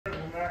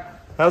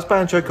How's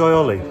Banjo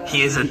Goyoli?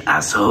 He is an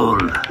asshole.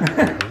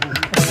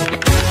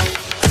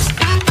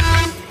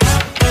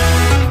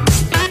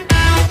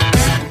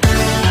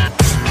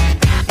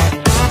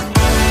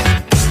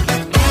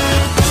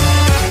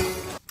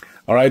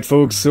 Alright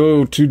folks,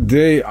 so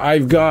today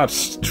I've got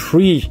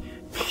 3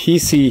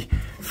 PC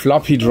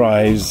floppy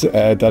drives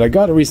that I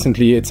got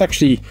recently. It's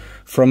actually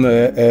from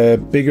a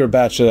bigger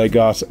batch that I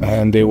got,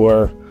 and they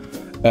were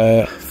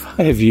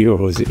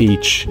 €5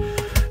 each.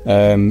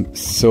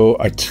 So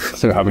I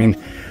mean,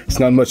 it's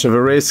not much of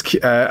a risk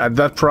at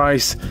that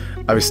price.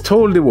 I was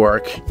told they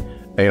work.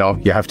 You know,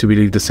 you have to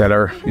believe the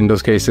seller in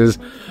those cases.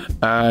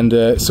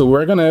 And so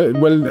we're gonna,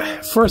 well,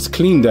 first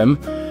clean them,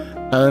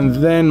 and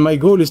then my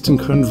goal is to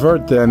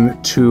convert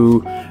them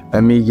to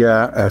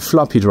Amiga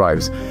floppy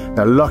drives.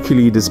 Now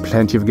luckily there's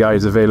plenty of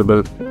guides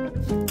available,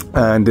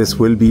 and this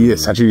will be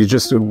essentially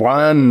just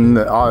one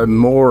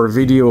more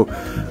video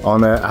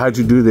on how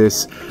to do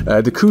this.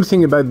 The cool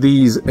thing about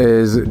these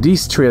is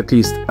these 3 at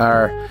least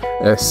are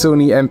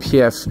Sony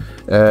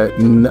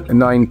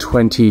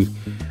MPF920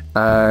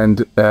 and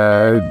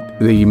the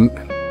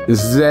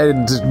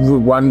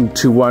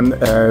Z121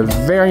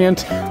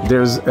 variant.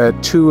 There's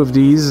 2 of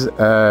these,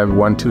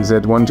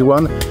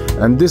 12Z121,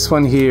 and this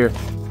one here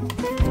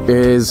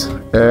is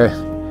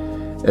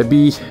a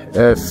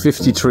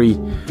B53.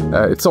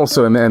 It's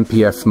also an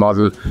MPF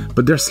model,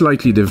 but they're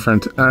slightly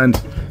different, and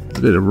a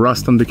bit of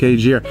rust on the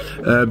cage here.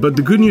 But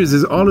the good news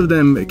is all of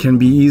them can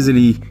be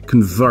easily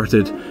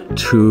converted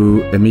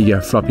to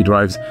Amiga floppy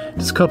drives.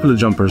 There's a couple of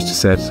jumpers to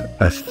set,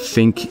 I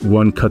think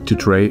 1 cut to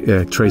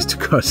trace to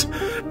cut,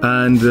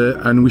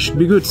 and we should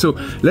be good. So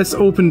let's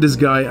open this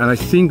guy, and I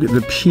think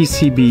the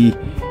PCB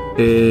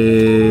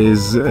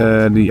is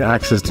the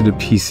access to the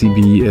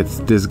PCB. It's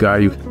this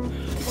guy,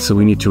 so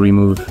we need to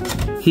remove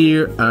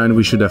here, and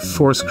we should have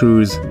 4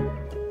 screws,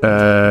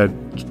 3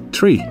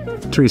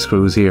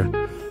 screws here,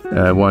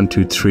 1,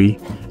 2, 3,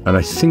 and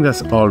I think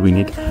that's all we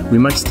need. We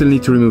might still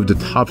need to remove the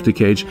top of the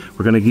cage.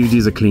 We're going to give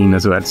these a clean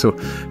as well, so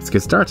let's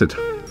get started.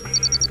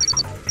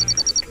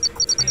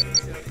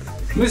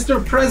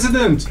 Mr.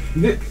 President,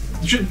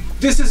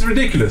 this is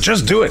ridiculous.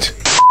 Just do it.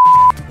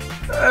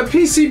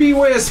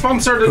 PCBWay has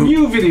sponsored a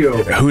new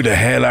video. Who the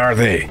hell are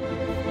they?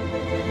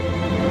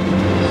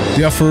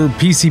 They offer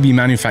PCB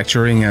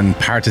manufacturing and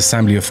part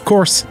assembly, of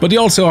course, but they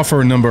also offer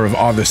a number of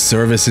other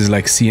services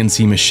like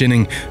CNC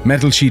machining,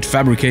 metal sheet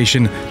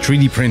fabrication,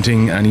 3D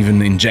printing, and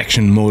even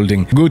injection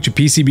molding. Go to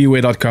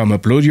PCBWay.com,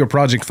 upload your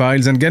project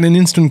files, and get an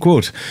instant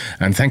quote.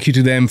 And thank you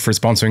to them for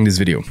sponsoring this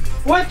video.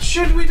 What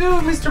should we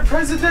do, Mr.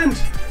 President?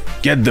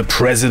 Get the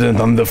president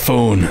on the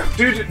phone.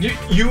 Dude,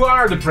 you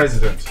are the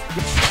president.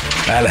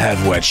 I'll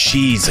have what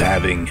she's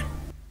having.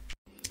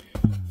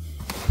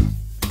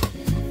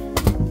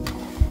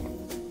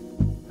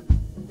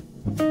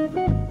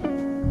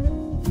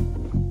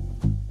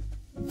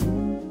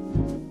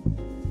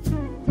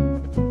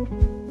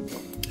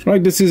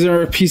 Right, this is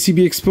our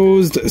PCB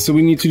exposed, so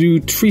we need to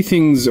do 3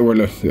 things, or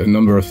a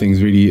number of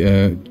things really,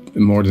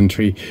 more than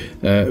 3.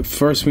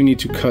 First we need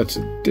to cut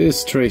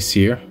this trace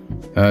here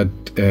at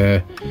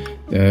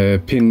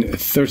pin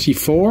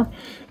 34,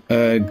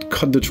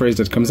 cut the trace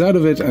that comes out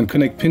of it, and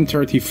connect pin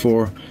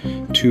 34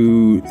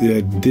 to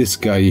this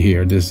guy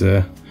here. There's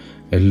a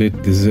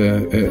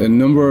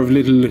number of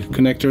little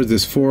connectors,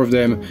 there's 4 of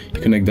them. You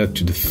connect that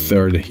to the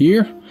 3rd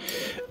here.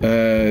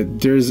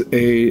 There's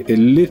a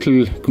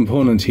little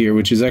component here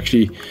which is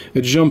actually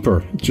a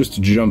jumper, just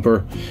a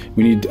jumper.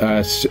 We need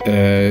at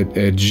a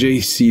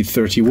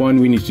JC31.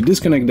 We need to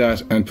disconnect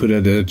that and put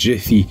it at a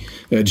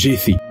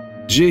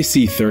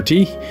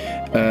JC30.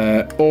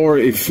 Or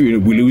if we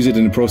lose it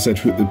in the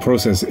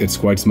process, it's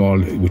quite small,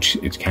 which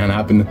it can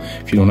happen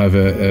if you don't have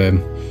a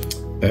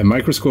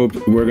microscope.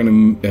 We're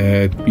going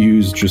to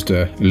use just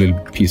a little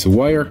piece of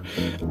wire.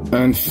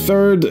 And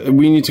third,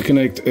 we need to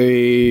connect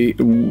a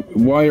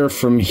wire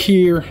from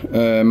here,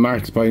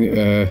 marked by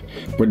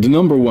where the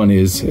number 1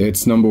 is.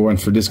 It's number 1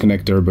 for this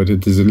connector, but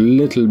it is a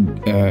little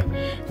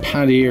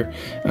pad here,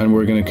 and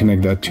we're going to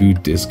connect that to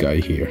this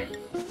guy here.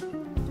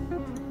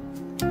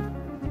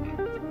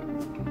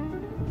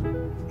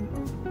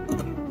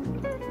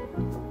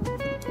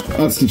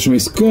 That's the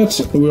trace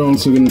cut. We're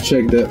also going to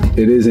check that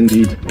it is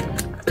indeed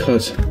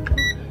cut.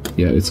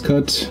 Yeah, it's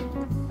cut,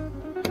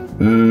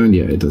 and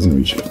yeah, it doesn't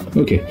reach.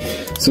 Okay,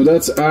 so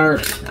that's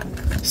our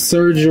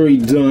surgery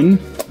done.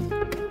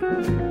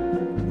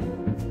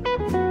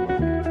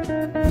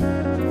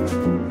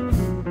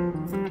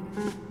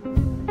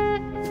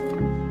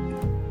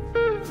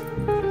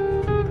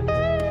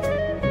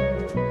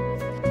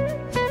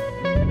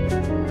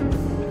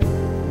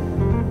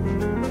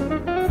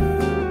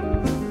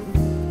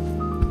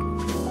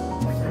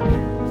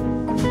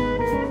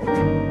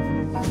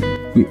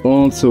 We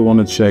also want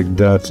to check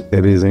that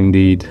it is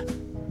indeed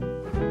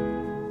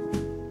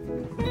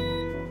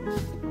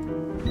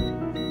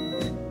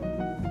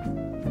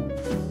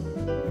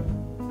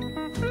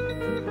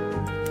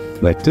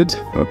connected.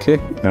 Okay,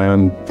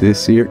 and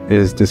this here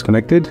is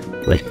disconnected.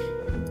 Like,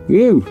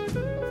 woo!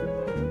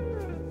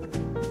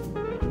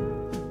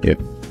 Yep.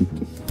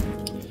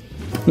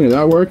 Yeah,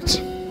 that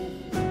worked.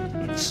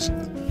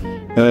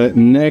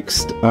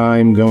 Next,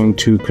 I'm going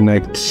to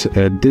connect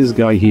this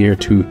guy here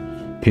to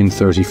pin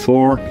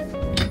 34.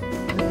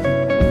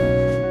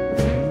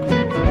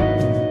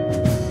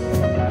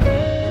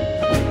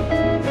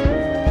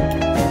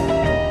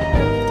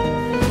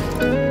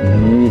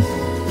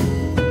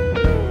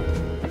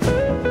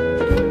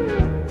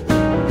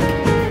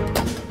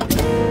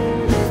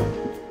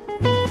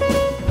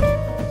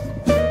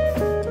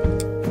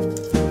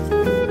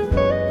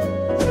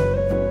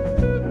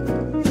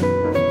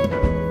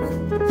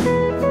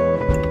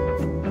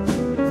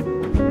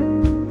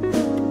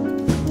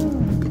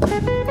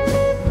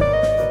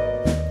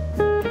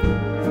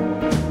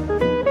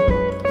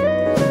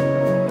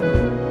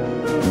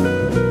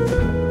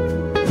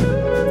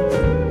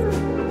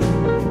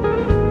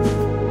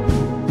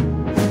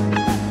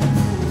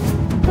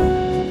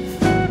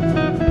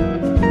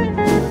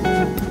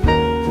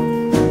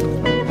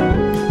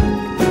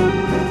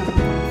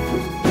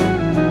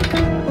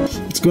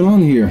 What's going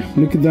on here?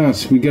 Look at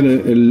that. We get a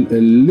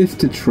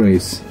lifted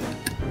trace.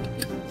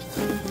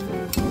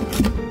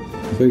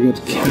 If I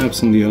got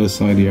caps on the other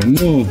side here.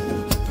 No.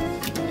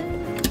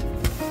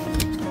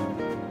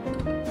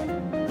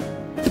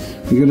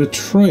 We got a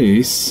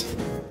trace.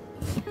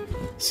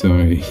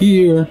 Sorry,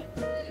 here.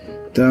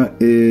 That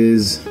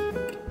is,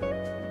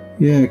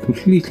 yeah,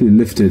 completely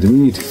lifted. We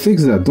need to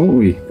fix that, don't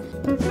we?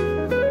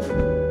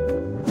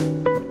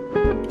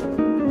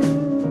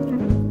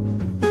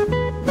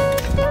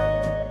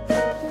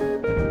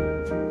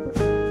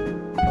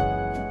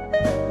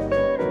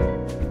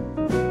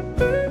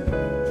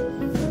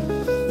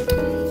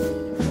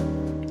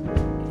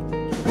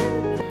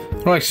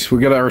 Right, we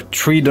got our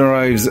 3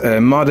 drives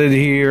modded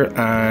here,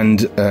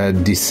 and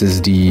this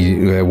is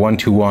the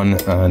 121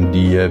 and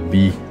the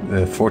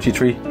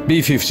B53,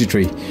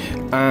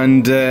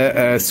 and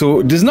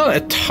so there's not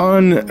a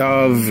ton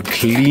of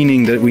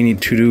cleaning that we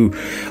need to do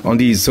on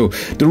these. So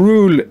the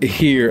rule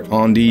here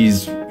on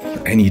these,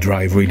 any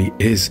drive really,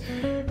 is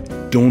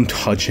don't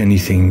touch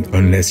anything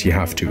unless you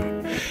have to.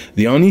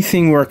 The only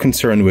thing we're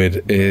concerned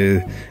with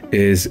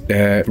is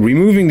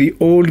removing the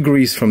old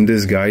grease from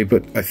this guy,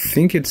 but I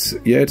think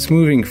it's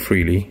moving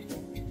freely.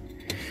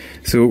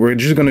 So we're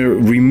just going to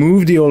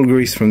remove the old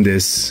grease from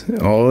this.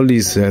 All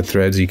these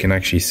threads, you can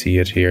actually see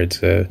it here. It's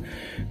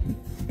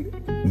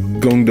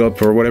gunged up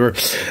or whatever.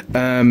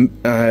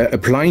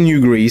 Apply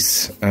new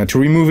grease. To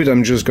remove it,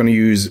 I'm just going to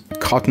use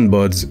cotton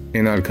buds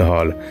in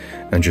alcohol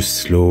and just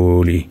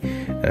slowly,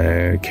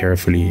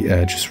 carefully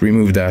just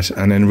remove that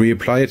and then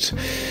reapply it.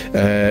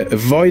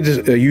 Avoid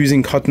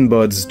using cotton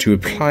buds to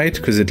apply it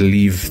because it'll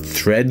leave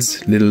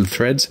threads, little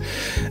threads.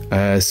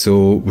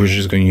 So we're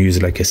just going to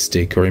use like a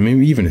stick or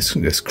maybe even a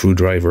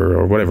screwdriver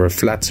or whatever, a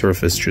flat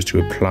surface, just to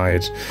apply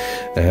it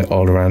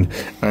all around.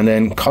 And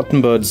then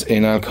cotton buds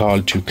in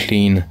alcohol to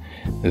clean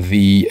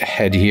the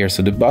head here,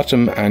 so the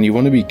bottom, and you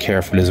want to be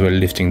careful as well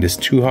lifting this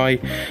too high.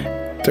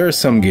 There's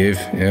some give,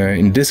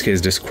 in this case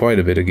there's quite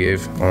a bit of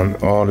give on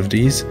all of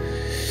these,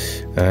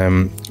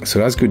 so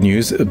that's good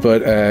news.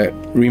 But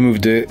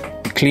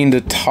clean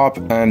the top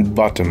and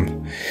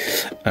bottom,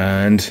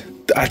 and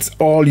that's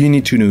all you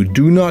need to do.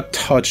 Do not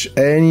touch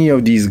any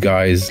of these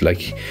guys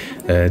like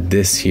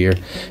this here.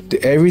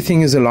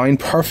 Everything is aligned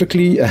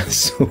perfectly,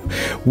 so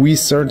we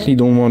certainly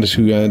don't want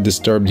to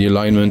disturb the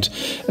alignment.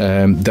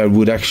 That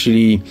would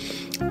actually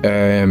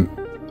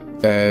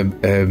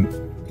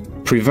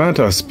prevent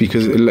us,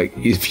 because like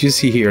if you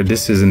see here,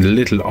 this is a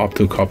little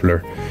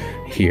optocoupler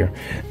here,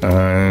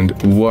 and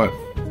what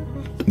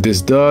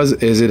this does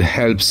is it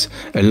helps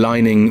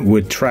aligning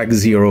with track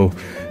 0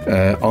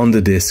 on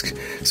the disc.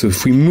 So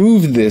if we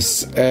move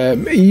this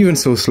even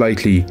so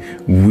slightly,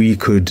 we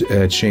could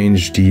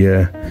change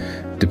the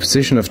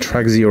position of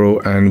track 0,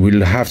 and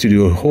we'll have to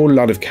do a whole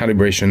lot of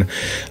calibration,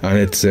 and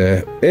it's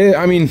I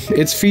mean,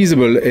 it's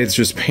feasible, it's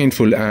just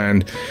painful,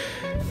 and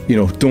you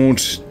know,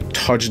 don't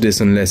touch this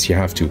unless you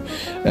have to.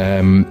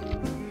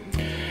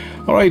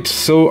 Alright,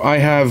 so I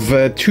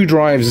have 2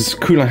 drives. It's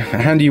cool, a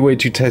handy way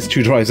to test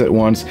 2 drives at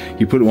once.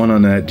 You put one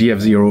on a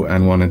DF0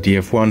 and one on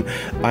DF1.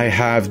 I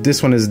have,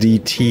 this one is the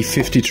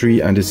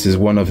T53 and this is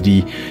one of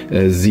the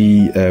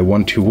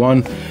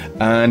Z121,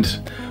 and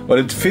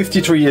well, the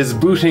 53 is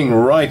booting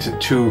right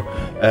to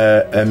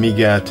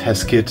Amiga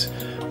test kit,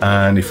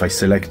 and if I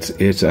select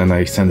it and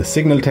I send a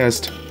signal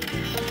test,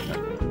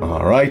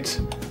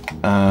 alright,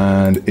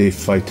 and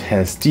if I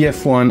test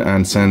DF1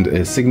 and send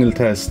a signal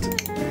test,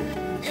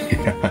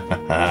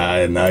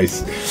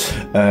 nice,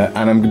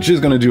 and I'm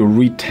just gonna do a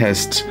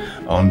retest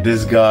on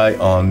this guy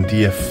on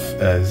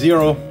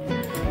DF0.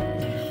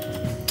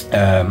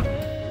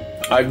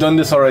 I've done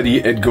this already,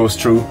 it goes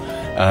through,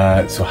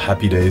 so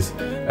happy days.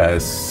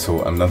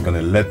 So I'm not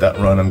gonna let that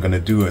run. I'm gonna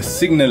do a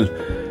signal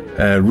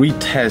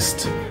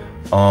retest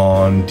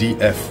on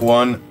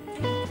DF1.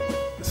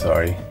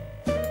 Sorry.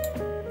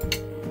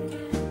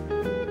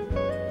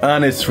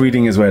 And it's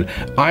reading as well.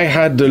 I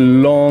had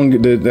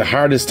the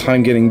hardest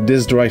time getting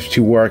this drive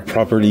to work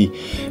properly,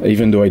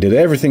 even though I did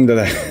everything that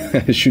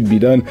should be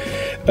done,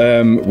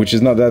 which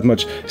is not that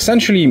much.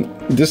 Essentially,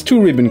 there's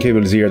 2 ribbon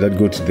cables here that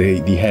go to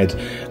the head,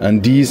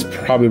 and these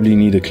probably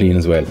need a clean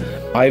as well.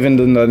 I haven't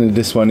done that in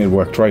this one, it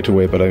worked right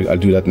away, but I'll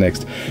do that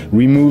next.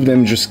 Remove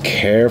them just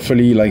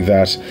carefully like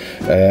that,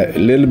 a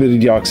little bit of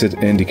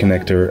deoxit in the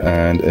connector,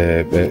 and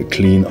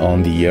clean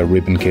on the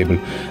ribbon cable,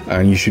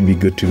 and you should be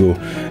good to go.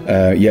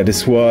 Yeah,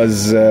 this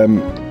was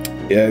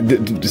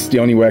this is the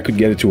only way I could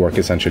get it to work,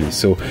 essentially.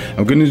 So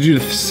I'm going to do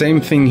the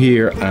same thing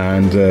here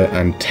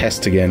and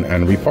test again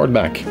and report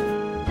back.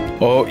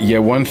 Oh yeah,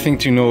 one thing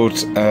to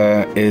note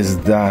is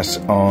that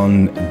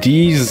on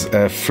these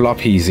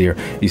floppies here,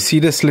 you see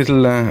this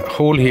little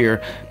hole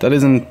here that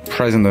isn't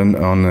present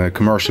on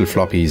commercial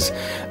floppies,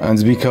 and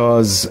it's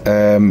because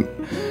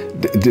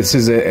this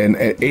is an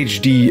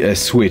HD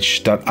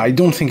switch that I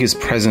don't think is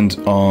present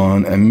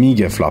on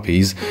Amiga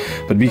floppies,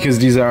 but because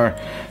these are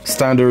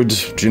standard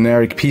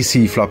generic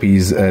PC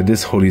floppies,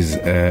 this hole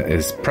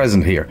is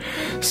present here.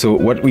 So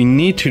what we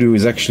need to do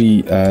is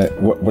actually,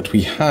 what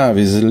we have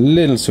is a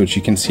little switch.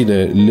 You can see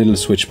the little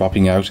switch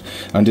popping out,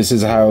 and this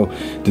is how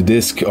the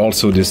disc,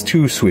 also there's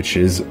 2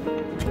 switches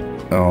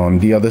on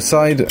the other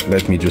side.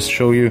 Let me just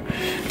show you.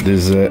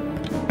 There's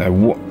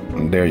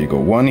there you go,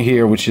 one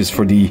here which is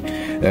for the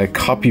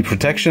copy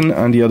protection,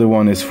 and the other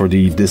one is for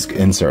the disc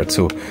insert,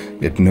 so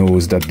it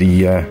knows that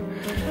the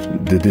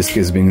disc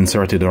has been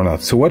inserted or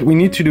not. So what we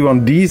need to do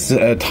on these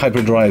type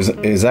of drives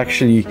is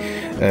actually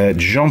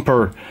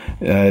jumper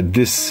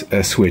this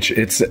switch.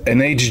 It's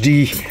an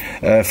HD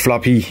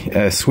floppy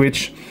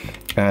switch,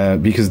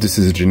 because this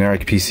is a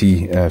generic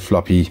PC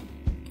floppy.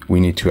 We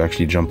need to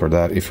actually jumper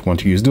that if we want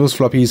to use those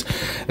floppies.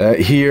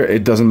 Here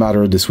it doesn't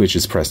matter, the switch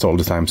is pressed all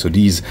the time, so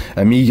these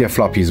Amiga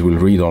floppies will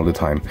read all the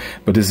time.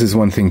 But this is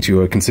one thing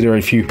to consider.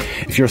 If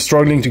you're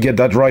struggling to get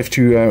that drive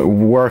to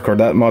work, or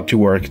that mod to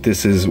work,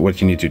 this is what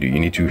you need to do. You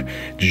need to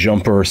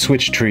jumper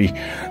switch tree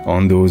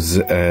on those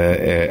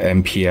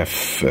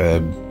MPF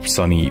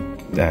Sony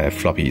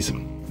floppies.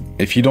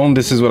 If you don't,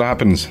 this is what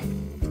happens.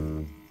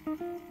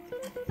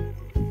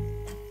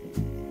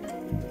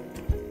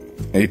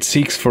 It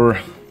seeks for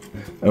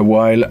a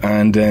while,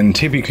 and then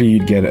typically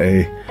you'd get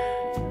a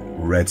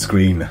red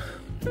screen.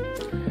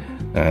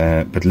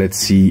 But let's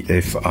see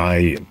if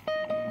I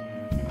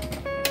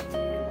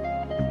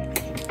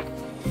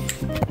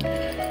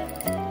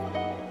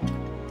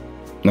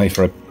now if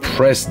I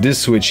press this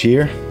switch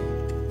here,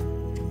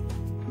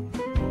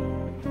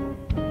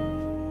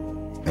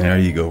 there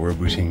you go, we're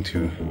booting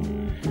to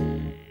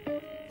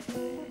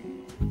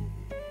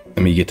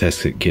Amiga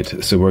test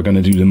kit. So we're going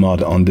to do the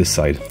mod on this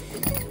side.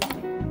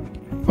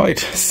 Right,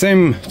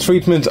 same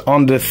treatment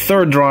on the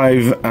 3rd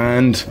drive,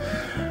 and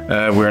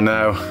we're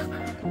now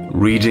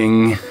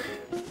reading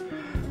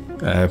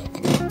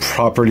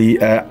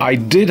properly. I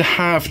did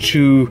have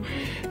to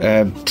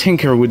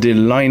tinker with the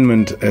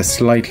alignment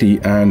slightly,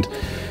 and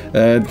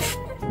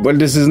well,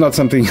 this is not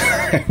something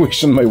I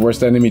wish on my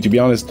worst enemy, to be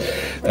honest.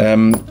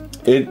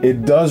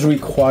 It does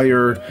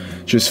require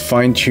just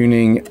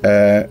fine-tuning,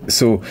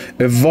 so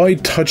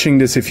avoid touching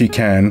this if you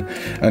can,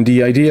 and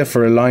the idea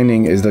for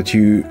aligning is that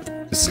you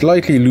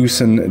slightly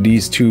loosen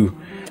these 2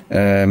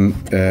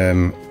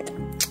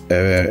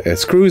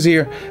 screws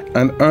here,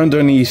 and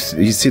underneath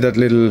you see that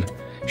little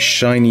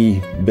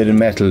shiny bit of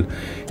metal.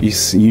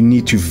 You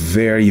need to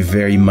very,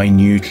 very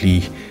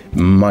minutely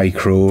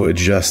micro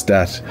adjust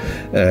that,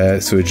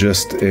 so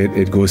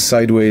it goes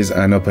sideways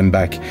and up and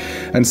back.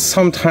 And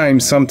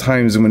sometimes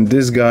when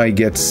this guy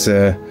gets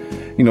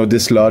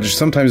dislodged,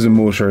 sometimes the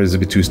motor is a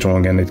bit too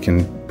strong and it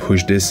can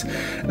push this,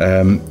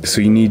 so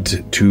you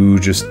need to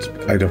just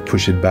either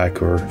push it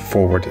back or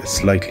forward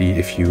slightly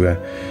if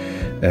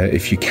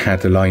you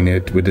can't align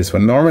it with this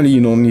one. Normally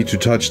you don't need to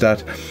touch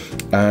that,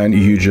 and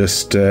you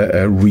just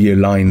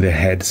realign the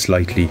head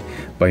slightly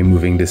by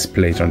moving this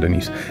plate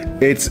underneath.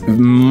 It's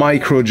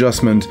micro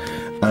adjustment,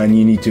 and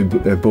you need to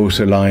both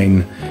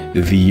align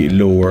the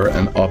lower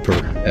and upper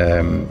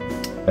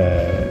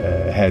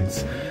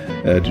heads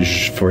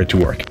for it to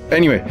work.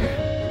 Anyway,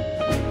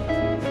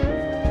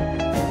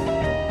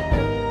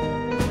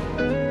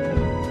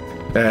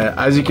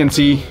 as you can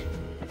see,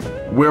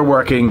 we're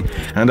working,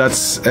 and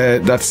that's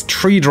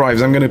 3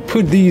 drives. I'm going to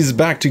put these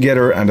back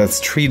together, and that's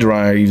 3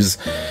 drives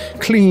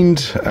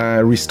cleaned,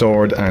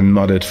 restored, and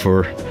modded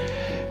for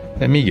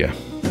Amiga.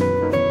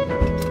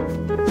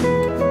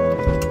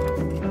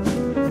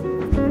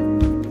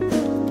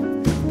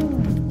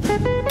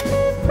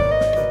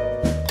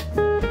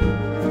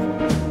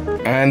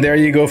 And there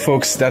you go,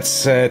 folks.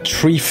 That's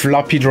 3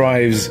 floppy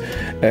drives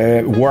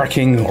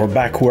working, or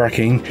back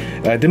working.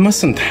 They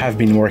mustn't have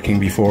been working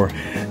before,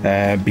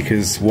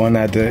 because one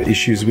had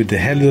issues with the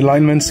head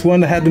alignments,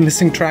 one had the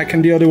missing track,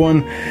 and the other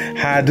one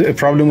had a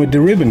problem with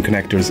the ribbon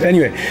connectors.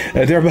 Anyway,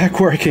 they're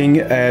back working.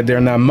 They're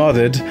now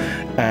modded,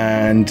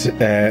 and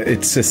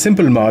it's a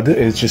simple mod.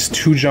 It's just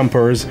 2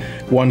 jumpers,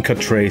 1 cut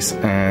trace,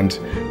 and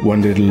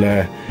 1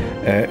 little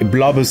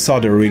blob of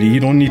solder. Really, you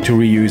don't need to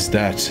reuse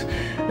that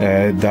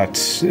that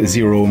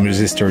 0 ohm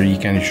resistor, you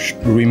can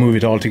remove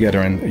it altogether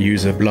and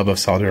use a blob of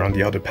solder on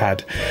the other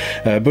pad.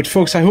 But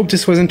folks, I hope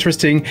this was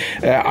interesting.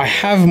 I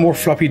have more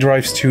floppy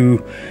drives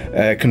to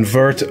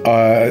convert.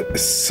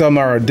 Some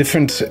are a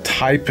different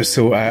type,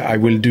 so I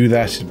will do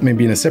that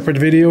maybe in a separate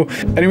video.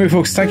 Anyway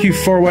folks, thank you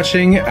for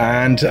watching,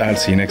 and I'll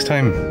see you next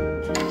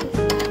time.